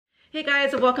Hey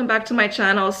guys, and welcome back to my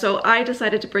channel. So I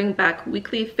decided to bring back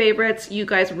weekly favorites. You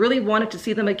guys really wanted to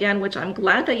see them again, which I'm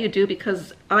glad that you do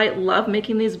because I love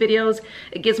making these videos.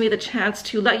 It gives me the chance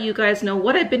to let you guys know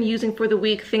what I've been using for the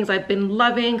week, things I've been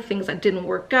loving, things that didn't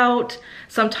work out.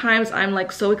 Sometimes I'm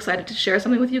like so excited to share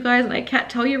something with you guys and I can't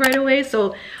tell you right away.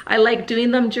 So I like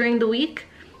doing them during the week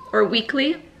or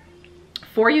weekly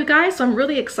for you guys, so I'm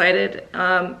really excited,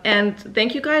 and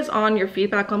thank you guys on your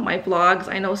feedback on my vlogs.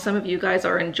 I know some of you guys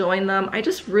are enjoying them. I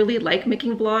just really like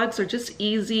making vlogs. They're just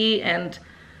easy and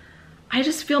I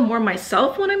just feel more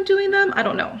myself when I'm doing them. I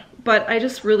don't know, but I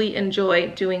just really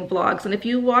enjoy doing vlogs. And if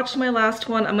you watched my last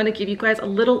one, I'm going to give you guys a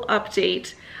little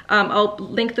update. I'll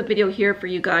link the video here for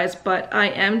you guys, but I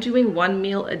am doing 1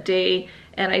 meal a day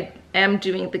and I am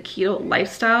doing the keto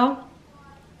lifestyle.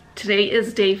 Today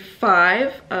is day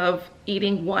 5 of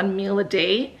eating 1 meal a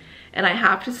day, and I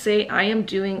have to say I am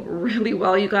doing really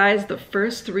well, you guys. The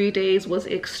first 3 days was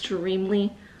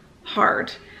extremely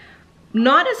hard.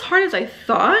 Not as hard as I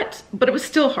thought, but it was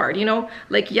still hard, you know?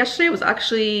 Like yesterday was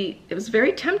actually, it was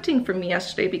very tempting for me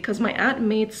yesterday because my aunt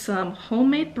made some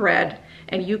homemade bread,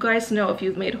 and you guys know if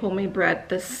you've made homemade bread,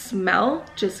 the smell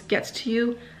just gets to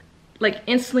you. Like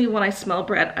instantly when I smell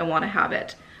bread, I want to have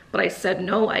it. But I said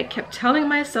no. I kept telling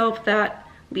myself that,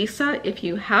 Lisa, if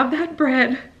you have that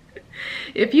bread,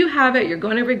 if you have it, you're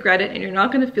going to regret it and you're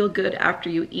not going to feel good after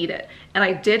you eat it. And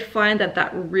I did find that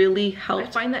that really helped.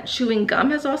 I find that chewing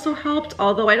gum has also helped,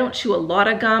 although I don't chew a lot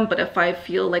of gum, but if I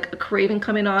feel like a craving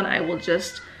coming on, I will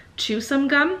just chew some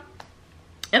gum.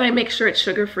 And I make sure it's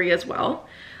sugar-free as well.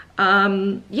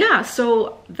 Yeah,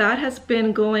 so that has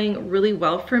been going really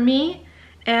well for me.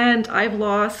 And I've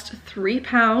lost 3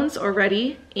 pounds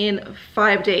already in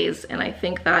 5 days, and I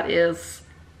think that is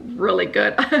really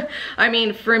good. I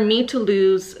mean, for me to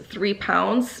lose 3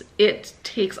 pounds, it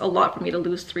takes a lot for me to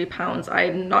lose 3 pounds.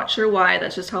 I'm not sure why,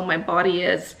 that's just how my body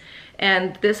is.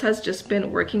 And this has just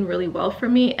been working really well for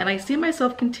me, and I see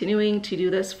myself continuing to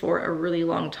do this for a really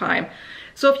long time.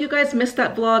 So if you guys missed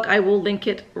that vlog, I will link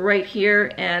it right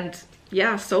here. And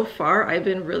yeah, so far I've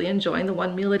been really enjoying the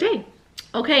 1 meal a day.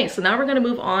 Okay, so now we're gonna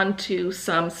move on to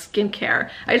some skincare.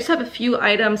 I just have a few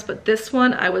items, but this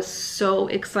one I was so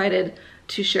excited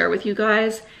to share with you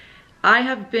guys. I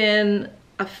have been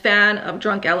a fan of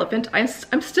Drunk Elephant. I'm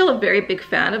still a very big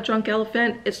fan of Drunk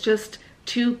Elephant. It's just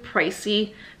too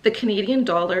pricey. The Canadian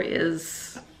dollar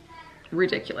is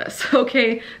ridiculous,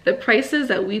 okay? The prices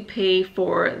that we pay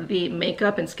for the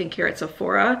makeup and skincare at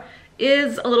Sephora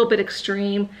is a little bit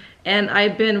extreme, and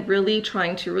I've been really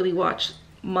trying to really watch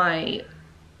my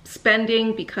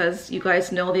spending because you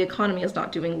guys know the economy is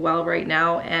not doing well right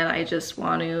now, and I just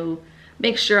want to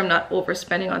make sure I'm not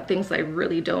overspending on things that I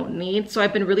really don't need. So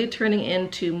I've been really turning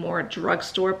into more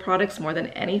drugstore products more than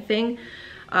anything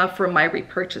for my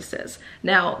repurchases.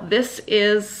 Now this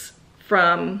is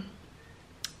from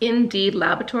Indeed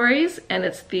Laboratories and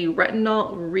it's the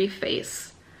Retinol Reface.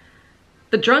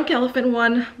 The Drunk Elephant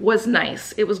one was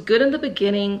nice. It was good in the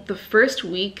beginning. The first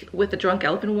week with the Drunk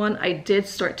Elephant one, I did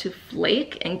start to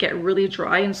flake and get really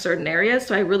dry in certain areas,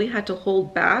 so I really had to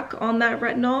hold back on that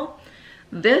retinol.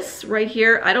 This right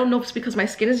here, I don't know if it's because my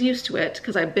skin is used to it,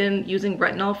 because I've been using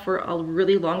retinol for a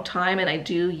really long time and I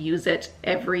do use it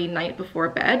every night before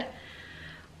bed.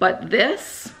 But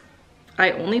this,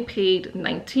 I only paid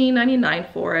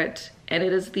 $19.99 for it, and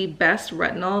it is the best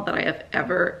retinol that I have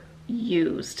ever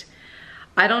used.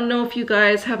 I don't know if you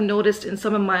guys have noticed in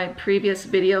some of my previous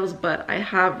videos, but I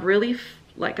have really,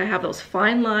 I have those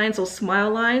fine lines, those smile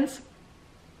lines,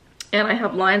 and I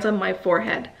have lines on my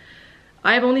forehead.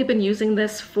 I've only been using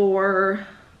this for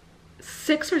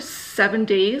 6 or 7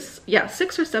 days. Yeah,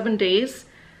 6 or 7 days,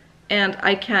 and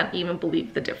I can't even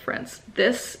believe the difference.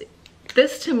 This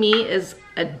to me is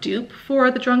a dupe for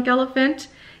the Drunk Elephant.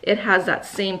 It has that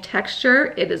same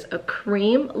texture. It is a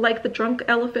cream like the Drunk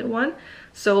Elephant one.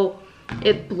 So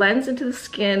it blends into the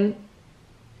skin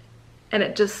and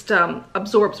it just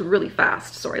absorbs really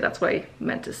fast. Sorry, that's what I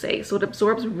meant to say. So it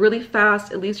absorbs really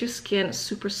fast. It leaves your skin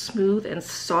super smooth and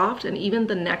soft. And even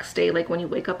the next day, like when you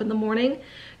wake up in the morning,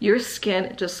 your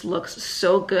skin just looks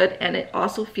so good. And it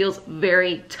also feels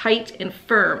very tight and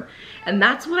firm. And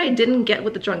that's what I didn't get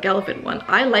with the Drunk Elephant one.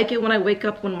 I like it when I wake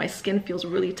up when my skin feels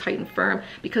really tight and firm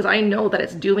because I know that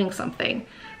it's doing something.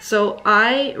 So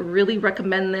I really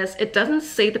recommend this. It doesn't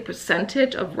say the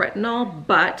percentage of retinol,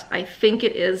 but I think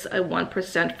it is a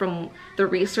 1% from the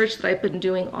research that I've been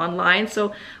doing online.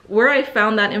 So where I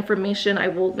found that information, I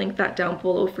will link that down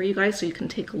below for you guys so you can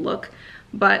take a look.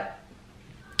 But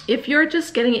if you're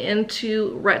just getting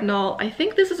into retinol, I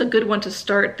think this is a good one to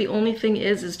start. The only thing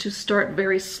is to start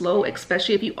very slow,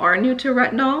 especially if you are new to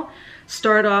retinol.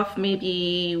 start off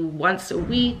maybe once a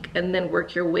week and then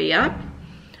work your way up.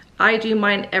 I do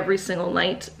mine every single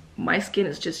night. My skin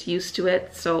is just used to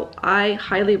it, so I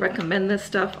highly recommend this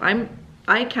stuff.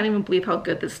 I can't even believe how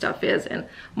good this stuff is, and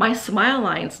my smile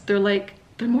lines, they're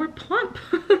more plump.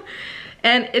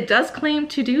 And it does claim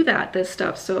to do that, this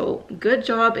stuff, so good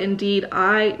job indeed.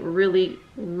 I really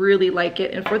like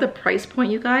it, and for the price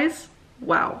point, you guys,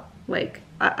 wow, like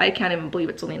I can't even believe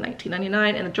it's only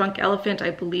 $19.99. And the Drunk Elephant, I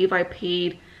believe I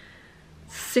paid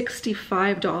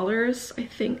 $65, I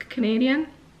think, Canadian.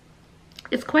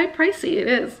 It's quite pricey, it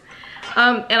is.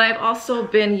 And I've also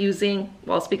been using,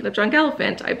 well, speaking of Drunk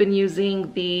Elephant, I've been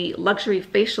using the Luxury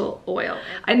Facial Oil.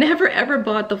 I never ever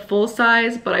bought the full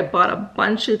size, but I bought a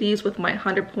bunch of these with my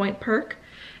 100-point perk.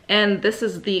 And this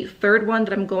is the third one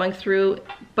that I'm going through,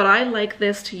 but I like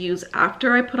this to use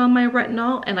after I put on my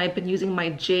retinol, and I've been using my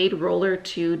Jade roller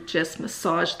to just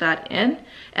massage that in.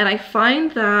 And I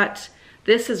find that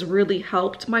this has really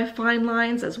helped my fine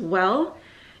lines as well.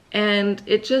 And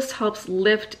it just helps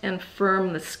lift and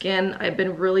firm the skin. I've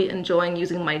been really enjoying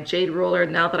using my Jade roller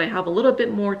now that I have a little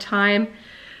bit more time.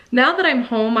 Now that I'm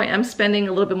home, I am spending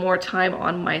a little bit more time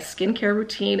on my skincare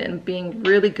routine and being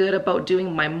really good about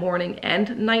doing my morning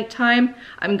and nighttime.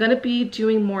 I'm gonna be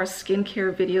doing more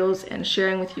skincare videos and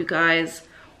sharing with you guys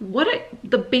what are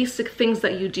the basic things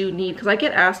that you do need, because I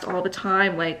get asked all the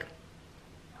time, like,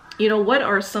 you know, what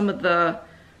are some of the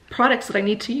products that I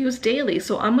need to use daily?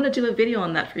 So I'm gonna do a video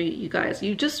on that for you guys.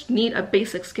 You just need a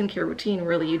basic skincare routine,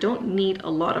 really. You don't need a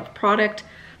lot of product.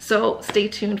 So stay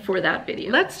tuned for that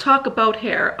video. Let's talk about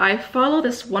hair. I follow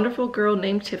this wonderful girl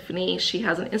named Tiffany. She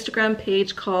has an Instagram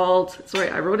page called, sorry,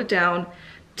 I wrote it down,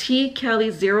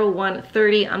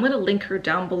 tkelly0130. I'm gonna link her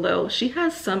down below. She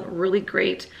has some really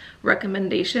great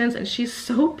recommendations, and she's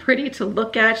so pretty to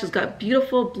look at. She's got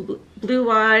beautiful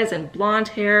blue eyes and blonde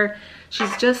hair.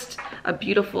 She's just a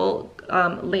beautiful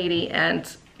lady,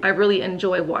 and I really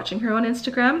enjoy watching her on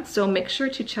Instagram, so make sure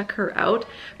to check her out.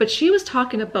 But she was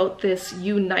talking about this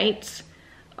Unite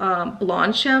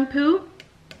blonde shampoo.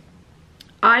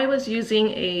 I was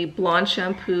using a blonde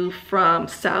shampoo from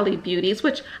Sally Beauties,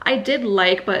 which I did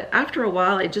like, but after a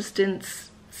while I just didn't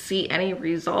see any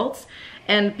results.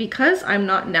 And because I'm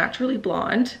not naturally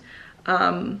blonde,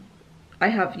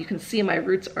 you can see my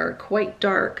roots are quite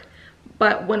dark,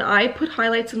 but when I put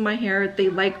highlights in my hair, they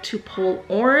like to pull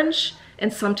orange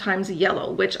and sometimes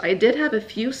yellow, which I did have a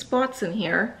few spots in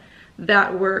here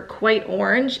that were quite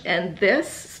orange, and this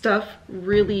stuff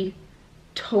really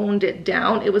toned it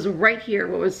down. It was right here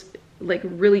where it was like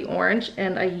really orange,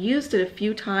 and I used it a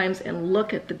few times, and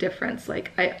look at the difference.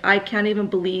 Like I can't even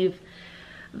believe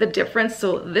the difference.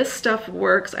 So this stuff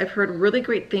works. I've heard really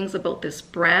great things about this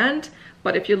brand,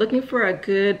 but if you're looking for a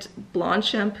good blonde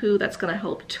shampoo that's gonna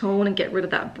help tone and get rid of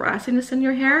that brassiness in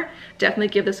your hair, definitely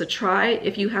give this a try.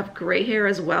 If you have gray hair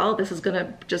as well, this is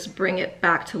gonna just bring it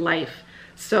back to life.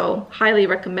 So highly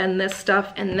recommend this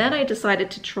stuff. And then I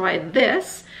decided to try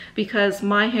this because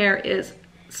my hair is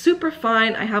super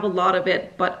fine. I have a lot of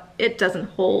it, but it doesn't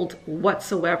hold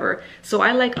whatsoever. So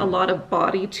I like a lot of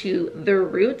body to the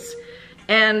roots.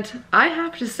 And I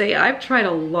have to say, I've tried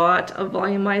a lot of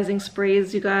volumizing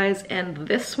sprays, you guys, and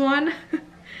this one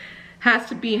has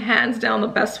to be hands down the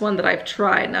best one that I've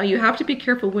tried. Now you have to be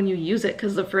careful when you use it,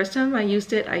 because the first time I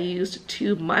used it, I used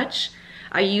too much.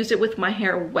 I used it with my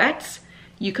hair wet.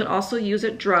 You can also use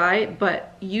it dry,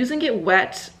 but using it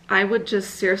wet, I would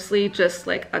just seriously just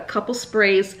like a couple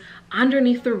sprays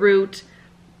underneath the root,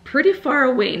 pretty far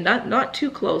away, not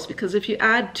too close, because if you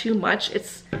add too much,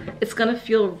 it's gonna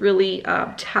feel really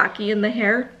tacky in the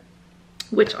hair,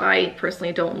 which I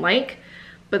personally don't like.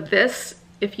 But this,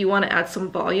 if you want to add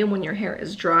some volume when your hair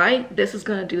is dry, this is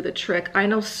gonna do the trick. I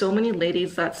know so many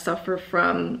ladies that suffer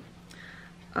from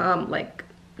like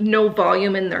no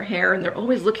volume in their hair, and they're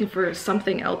always looking for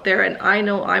something out there, and I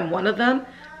know I'm one of them,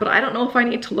 but I don't know if I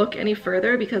need to look any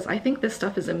further because I think this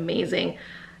stuff is amazing.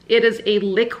 It is a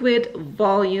liquid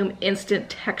volume instant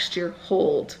texture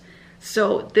hold.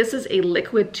 So this is a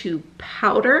liquid to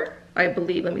powder, I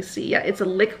believe. Let me see. Yeah, it's a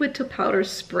liquid to powder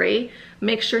spray.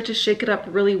 Make sure to shake it up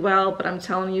really well, but I'm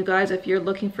telling you guys, if you're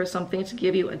looking for something to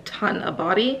give you a ton of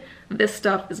body, this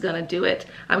stuff is gonna do it.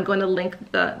 I'm going to link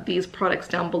these products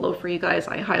down below for you guys.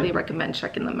 I highly recommend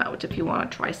checking them out if you wanna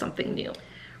try something new.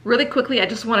 Really quickly, I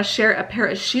just want to share a pair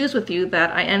of shoes with you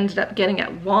that I ended up getting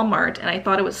at Walmart, and I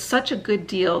thought it was such a good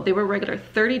deal. They were regular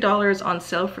 $30 on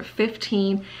sale for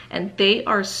 $15, and they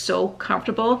are so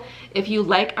comfortable. If you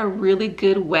like a really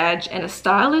good wedge and a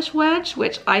stylish wedge,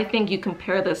 which I think you can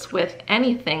pair this with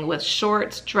anything, with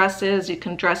shorts, dresses, you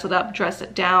can dress it up, dress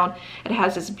it down. It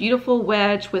has this beautiful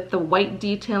wedge with the white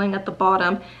detailing at the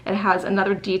bottom. It has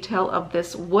another detail of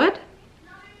this wood.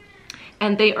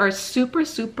 And they are super,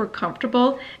 super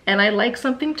comfortable. And I like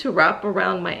something to wrap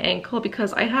around my ankle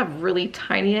because I have really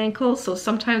tiny ankles. So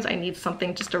sometimes I need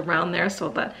something just around there so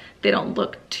that they don't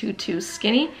look too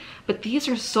skinny. But these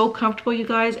are so comfortable, you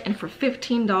guys. And for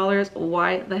 $15,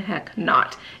 why the heck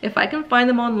not? If I can find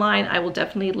them online, I will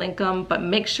definitely link them. But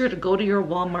make sure to go to your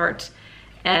Walmart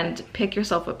and pick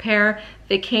yourself a pair.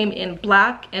 They came in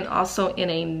black and also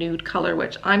in a nude color,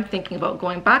 which I'm thinking about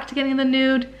going back to getting the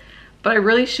nude. But I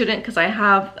really shouldn't because I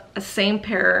have a same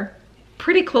pair,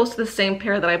 pretty close to the same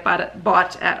pair that I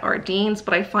bought at Ardene's,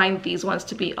 but I find these ones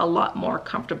to be a lot more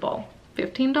comfortable.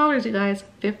 $15, you guys,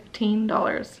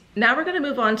 $15. Now we're gonna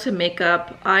move on to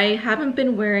makeup. I haven't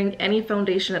been wearing any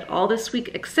foundation at all this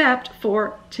week except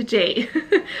for today.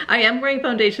 I am wearing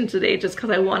foundation today just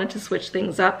because I wanted to switch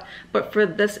things up, but for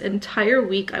this entire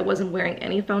week I wasn't wearing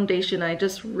any foundation. I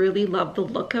just really love the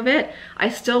look of it. I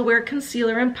still wear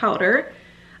concealer and powder.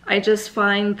 I just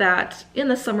find that in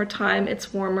the summertime,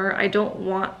 it's warmer. I don't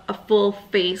want a full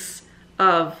face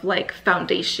of like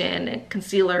foundation and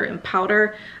concealer and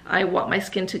powder. I want my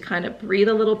skin to kind of breathe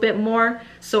a little bit more.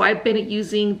 So I've been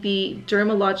using the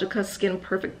Dermalogica Skin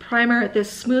Perfect Primer.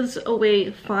 This smooths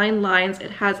away fine lines.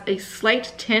 It has a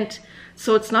slight tint,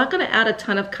 so it's not gonna add a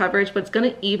ton of coverage, but it's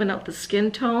gonna even out the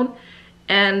skin tone.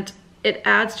 And it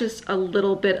adds just a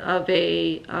little bit of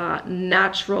a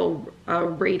natural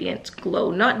radiant glow,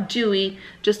 not dewy,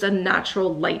 just a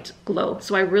natural light glow.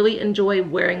 So I really enjoy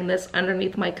wearing this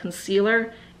underneath my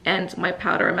concealer and my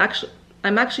powder.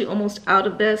 I'm actually almost out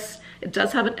of this. It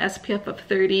does have an SPF of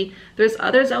 30. There's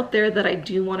others out there that I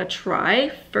do want to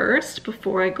try first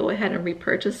before I go ahead and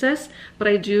repurchase this, but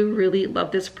I do really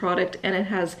love this product, and it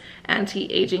has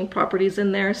anti-aging properties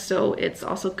in there, so it's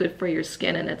also good for your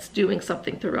skin and it's doing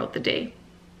something throughout the day.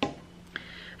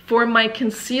 For my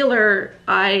concealer,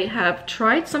 I have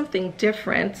tried something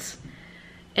different,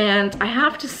 and I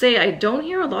have to say I don't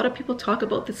hear a lot of people talk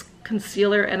about this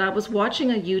concealer, and I was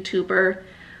watching a YouTuber.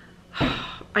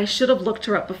 I should have looked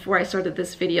her up before I started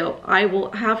this video. I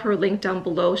will have her link down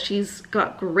below. She's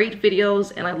got great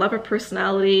videos and I love her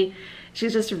personality.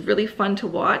 She's just really fun to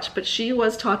watch, but she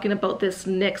was talking about this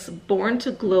NYX Born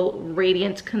to Glow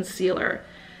Radiant Concealer.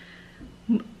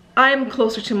 I'm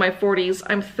closer to my 40s.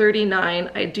 I'm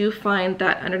 39. I do find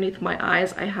that underneath my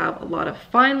eyes, I have a lot of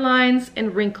fine lines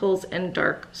and wrinkles and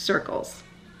dark circles.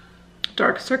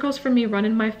 Dark circles for me run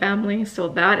in my family, so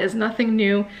that is nothing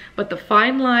new, but the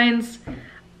fine lines,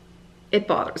 it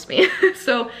bothers me.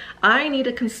 So I need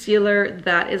a concealer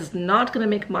that is not gonna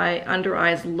make my under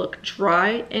eyes look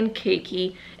dry and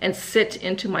cakey and sit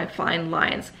into my fine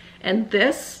lines. And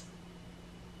this,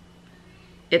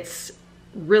 it's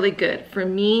really good. For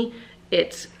me,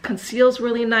 it conceals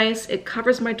really nice. It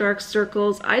covers my dark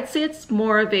circles. I'd say it's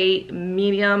more of a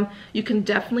medium. You can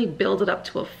definitely build it up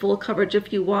to a full coverage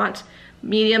if you want.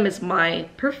 Medium is my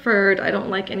preferred. I don't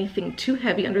like anything too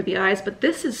heavy under the eyes, but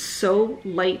this is so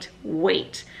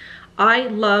lightweight. I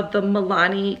love the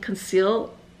Milani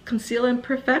Conceal and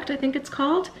Perfect, I think it's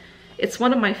called. It's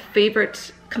one of my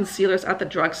favorite concealers at the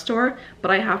drugstore,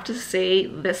 but I have to say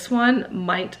this one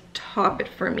might top it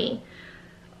for me.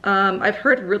 I've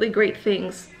heard really great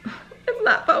things. It's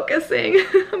not focusing.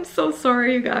 I'm so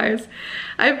sorry, you guys.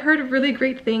 I've heard really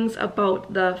great things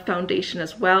about the foundation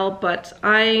as well, but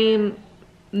I'm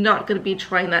not going to be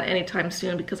trying that anytime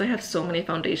soon because I have so many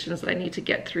foundations that I need to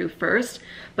get through first.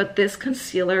 But this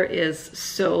concealer is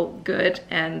so good,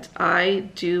 and I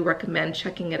do recommend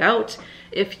checking it out.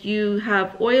 If you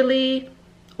have oily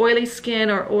skin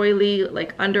or oily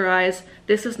like under eyes,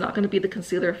 this is not going to be the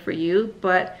concealer for you.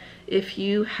 But if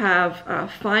you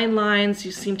have fine lines,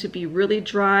 you seem to be really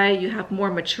dry, you have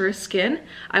more mature skin,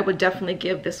 I would definitely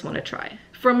give this one a try.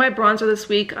 For my bronzer this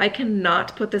week, I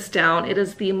cannot put this down. It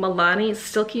is the Milani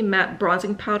Silky Matte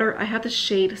Bronzing Powder. I have the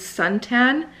shade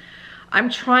Suntan. I'm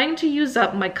trying to use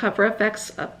up my Cover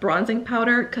FX bronzing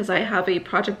powder because I have a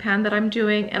project pan that I'm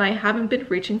doing, and I haven't been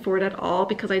reaching for it at all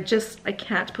because I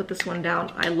can't put this one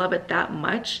down. I love it that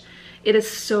much. It is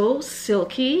so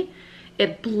silky.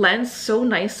 It blends so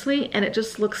nicely and it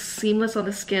just looks seamless on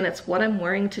the skin. It's what I'm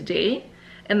wearing today,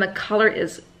 and the color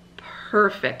is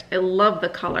perfect. I love the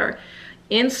color.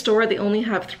 In store, they only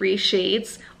have 3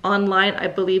 shades. Online, I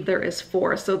believe there is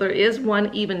 4. So there is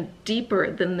one even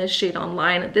deeper than this shade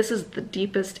online. This is the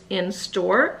deepest in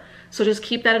store. So just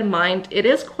keep that in mind. It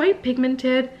is quite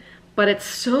pigmented, but it's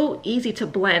so easy to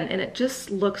blend and it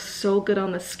just looks so good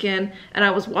on the skin. And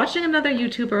I was watching another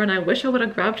YouTuber and I wish I would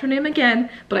have grabbed her name again,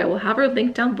 but I will have her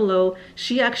linked down below.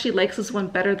 She actually likes this one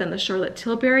better than the Charlotte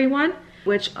Tilbury one,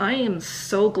 which I am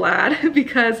so glad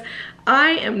because I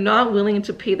am not willing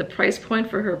to pay the price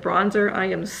point for her bronzer. I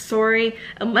am sorry,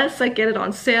 unless I get it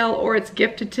on sale or it's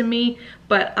gifted to me.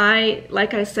 But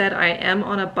like I said, I am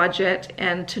on a budget,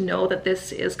 and to know that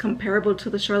this is comparable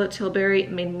to the Charlotte Tilbury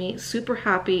made me super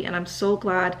happy, and I'm so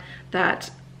glad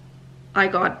that I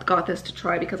got this to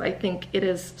try because I think it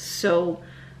is so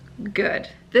good.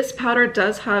 This powder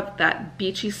does have that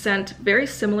beachy scent, very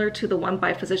similar to the one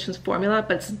by Physicians Formula,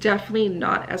 but it's definitely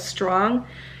not as strong.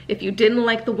 If you didn't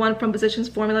like the one from Physicians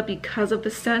Formula because of the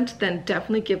scent, then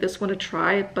definitely give this one a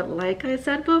try. But like I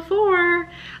said before,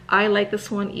 I like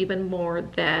this one even more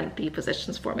than the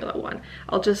Physicians Formula one.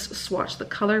 I'll just swatch the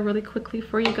color really quickly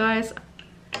for you guys.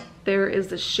 There is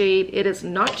the shade. It is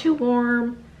not too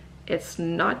warm. It's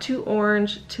not too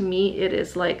orange. To me, it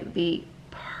is like the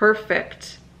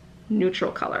perfect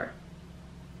neutral color.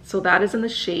 So that is in the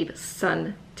shade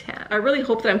Sun Tan. I really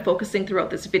hope that I'm focusing throughout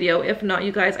this video. If not,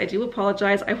 you guys, I do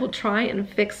apologize. I will try and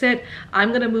fix it.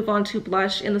 I'm gonna move on to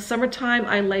blush. In the summertime,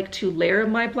 I like to layer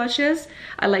my blushes.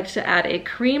 I like to add a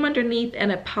cream underneath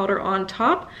and a powder on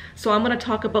top. So I'm gonna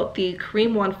talk about the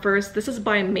cream one first. This is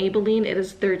by Maybelline. It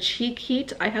is their Cheek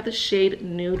Heat. I have the shade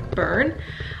Nude Burn.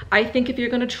 I think if you're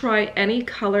gonna try any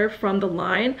color from the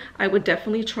line, I would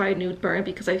definitely try Nude Burn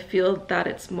because I feel that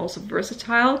it's most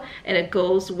versatile and it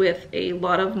goes with a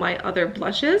lot of my other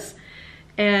blushes.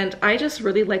 And I just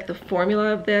really like the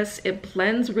formula of this. It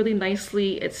blends really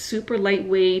nicely. It's super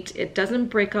lightweight. It doesn't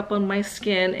break up on my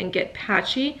skin and get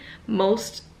patchy.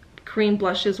 Most cream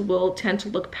blushes will tend to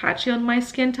look patchy on my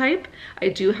skin type. I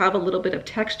do have a little bit of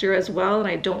texture as well, and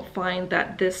I don't find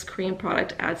that this cream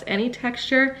product adds any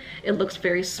texture. It looks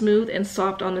very smooth and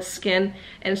soft on the skin,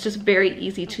 and it's just very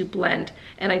easy to blend.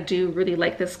 And I do really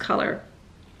like this color.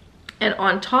 And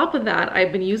on top of that,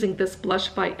 I've been using this blush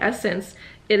by Essence.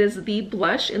 It is the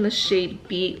blush in the shade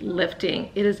Be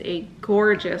Lifting. It is a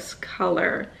gorgeous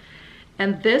color.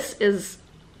 And this is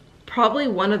probably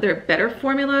one of their better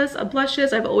formulas of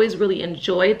blushes. I've always really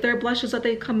enjoyed their blushes that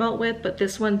they come out with, but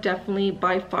this one definitely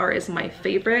by far is my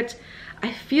favorite.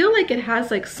 I feel like it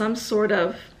has like some sort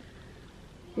of,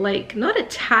 like, not a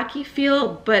tacky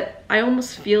feel, but I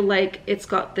almost feel like it's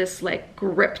got this like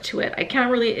grip to it. I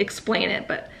can't really explain it,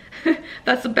 but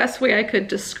that's the best way I could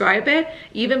describe it.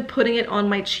 Even putting it on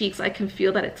my cheeks, I can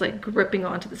feel that it's like gripping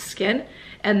onto the skin,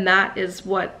 and that is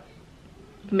what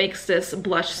makes this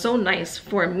blush so nice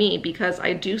for me, because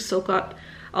I do soak up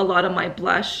a lot of my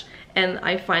blush, and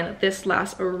I find that this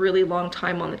lasts a really long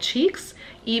time on the cheeks.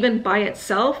 Even by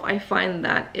itself, I find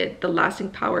that the lasting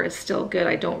power is still good.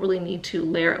 I don't really need to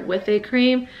layer it with a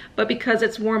cream, but because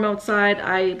it's warm outside,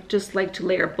 I just like to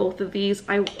layer both of these.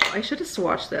 I should have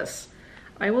swatched this.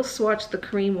 I will swatch the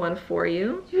cream one for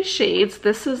you. 2 shades.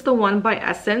 This is the one by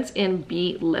Essence in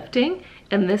Be Lifting,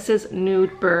 and this is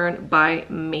Nude Burn by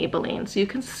Maybelline. So you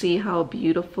can see how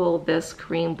beautiful this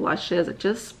cream blush is. It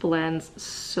just blends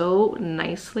so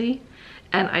nicely,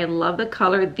 and I love the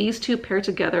color. These two paired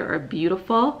together are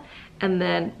beautiful, and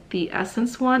then the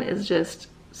Essence one is just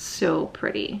so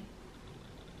pretty.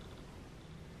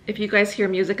 If you guys hear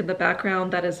music in the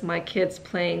background, that is my kids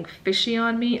playing Fishy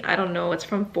on Me. I don't know, it's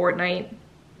from Fortnite.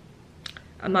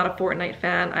 I'm not a Fortnite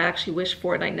fan. I actually wish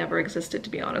Fortnite never existed, to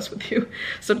be honest with you.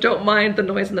 So don't mind the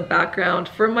noise in the background.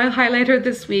 For my highlighter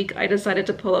this week, I decided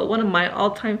to pull out one of my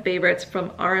all-time favorites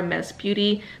from RMS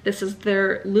Beauty. This is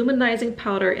their luminizing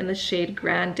powder in the shade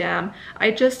Grand Dame. I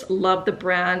just love the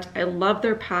brand. I love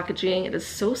their packaging. It is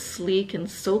so sleek and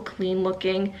so clean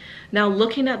looking. Now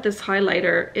looking at this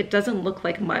highlighter, it doesn't look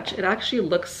like much. It actually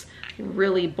looks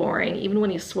really boring, even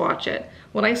when you swatch it.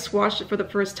 When I swatched it for the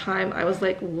first time, I was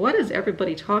like, what is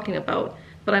everybody talking about?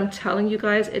 But I'm telling you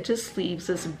guys, it just leaves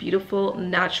this beautiful,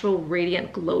 natural,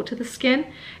 radiant glow to the skin,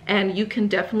 and you can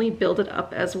definitely build it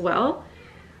up as well.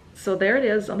 So there it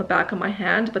is on the back of my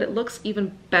hand, but it looks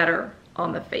even better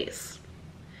on the face.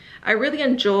 I really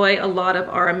enjoy a lot of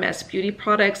RMS Beauty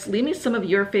products. Leave me some of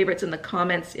your favorites in the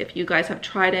comments if you guys have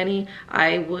tried any.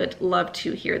 I would love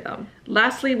to hear them.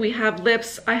 Lastly, we have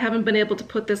lips. I haven't been able to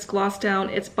put this gloss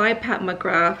down. It's by Pat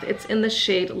McGrath. It's in the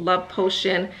shade Love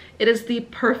Potion. It is the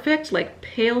perfect like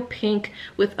pale pink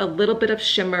with a little bit of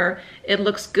shimmer. It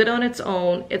looks good on its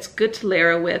own. It's good to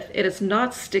layer with. It is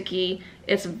not sticky.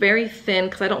 It's very thin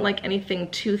because I don't like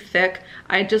anything too thick.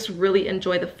 I just really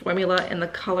enjoy the formula, and the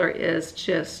color is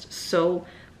just so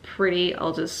pretty.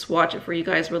 I'll just swatch it for you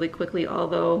guys really quickly,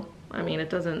 although, I mean, it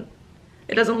doesn't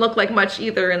look like much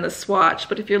either in the swatch.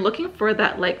 But if you're looking for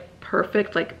that like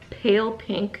perfect, like pale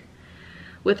pink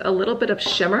with a little bit of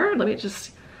shimmer,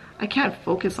 I can't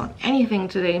focus on anything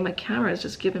today. My camera is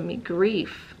just giving me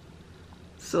grief.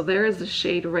 So there is the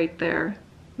shade right there.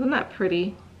 Isn't that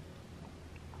pretty?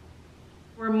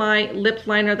 For my lip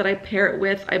liner that I pair it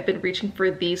with, I've been reaching for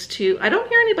these two. I don't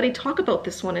hear anybody talk about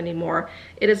this one anymore.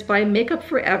 It is by Makeup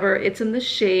Forever. It's in the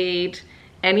shade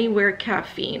Anywhere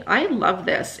Caffeine. I love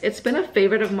this. It's been a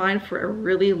favorite of mine for a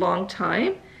really long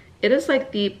time. It is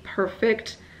like the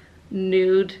perfect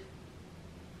nude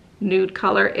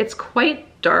color. It's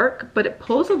quite dark, but it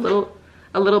pulls a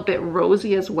little bit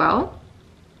rosy as well.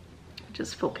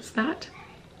 Just focus that.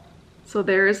 So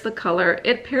there is the color.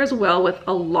 It pairs well with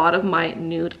a lot of my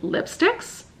nude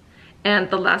lipsticks, and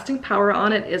the lasting power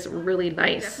on it is really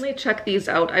nice. Definitely check these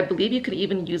out. I believe you could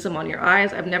even use them on your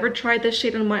eyes. I've never tried this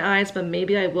shade on my eyes, but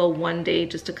maybe I will one day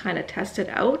just to kind of test it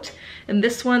out. And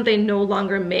this one they no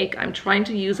longer make. I'm trying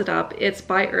to use it up. It's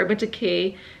by Urban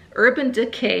Decay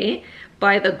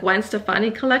by the Gwen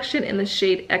Stefani collection in the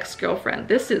shade Ex-Girlfriend.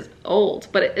 This is old,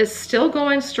 but it is still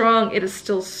going strong. It is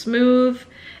still smooth,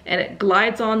 and it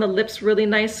glides on the lips really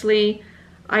nicely.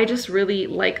 I just really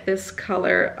like this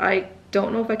color. I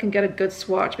don't know if I can get a good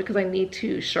swatch because I need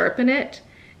to sharpen it.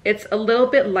 It's a little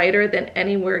bit lighter than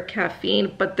Anywhere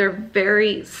Caffeine, but they're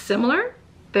very similar.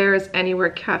 There's Anywhere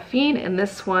Caffeine, and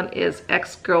this one is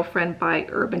Ex-Girlfriend by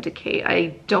Urban Decay.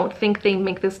 I don't think they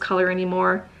make this color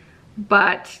anymore,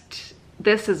 but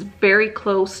this is very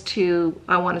close to,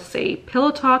 I want to say,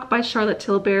 Pillow Talk by Charlotte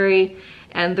Tilbury,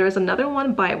 and there's another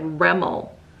one by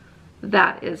Rimmel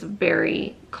that is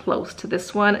very close to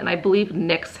this one, and I believe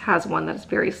NYX has one that is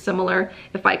very similar.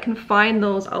 If I can find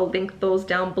those, I'll link those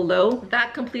down below.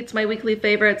 That completes my weekly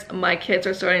favorites. My kids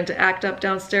are starting to act up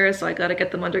downstairs, so I gotta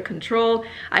get them under control.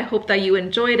 I hope that you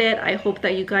enjoyed it. I hope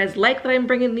that you guys like that I'm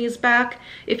bringing these back.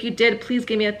 If you did, please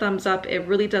give me a thumbs up. It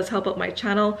really does help out my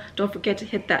channel. Don't forget to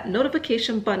hit that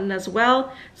notification button as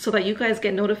well so that you guys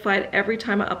get notified every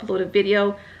time I upload a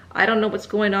video. I don't know what's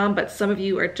going on, but some of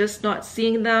you are just not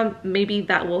seeing them. Maybe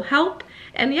that will help.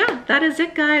 And yeah, that is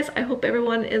it, guys. I hope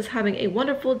everyone is having a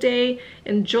wonderful day.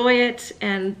 Enjoy it.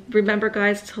 And remember,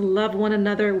 guys, to love one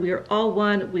another. We are all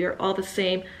one. We are all the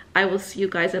same. I will see you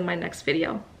guys in my next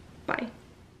video. Bye.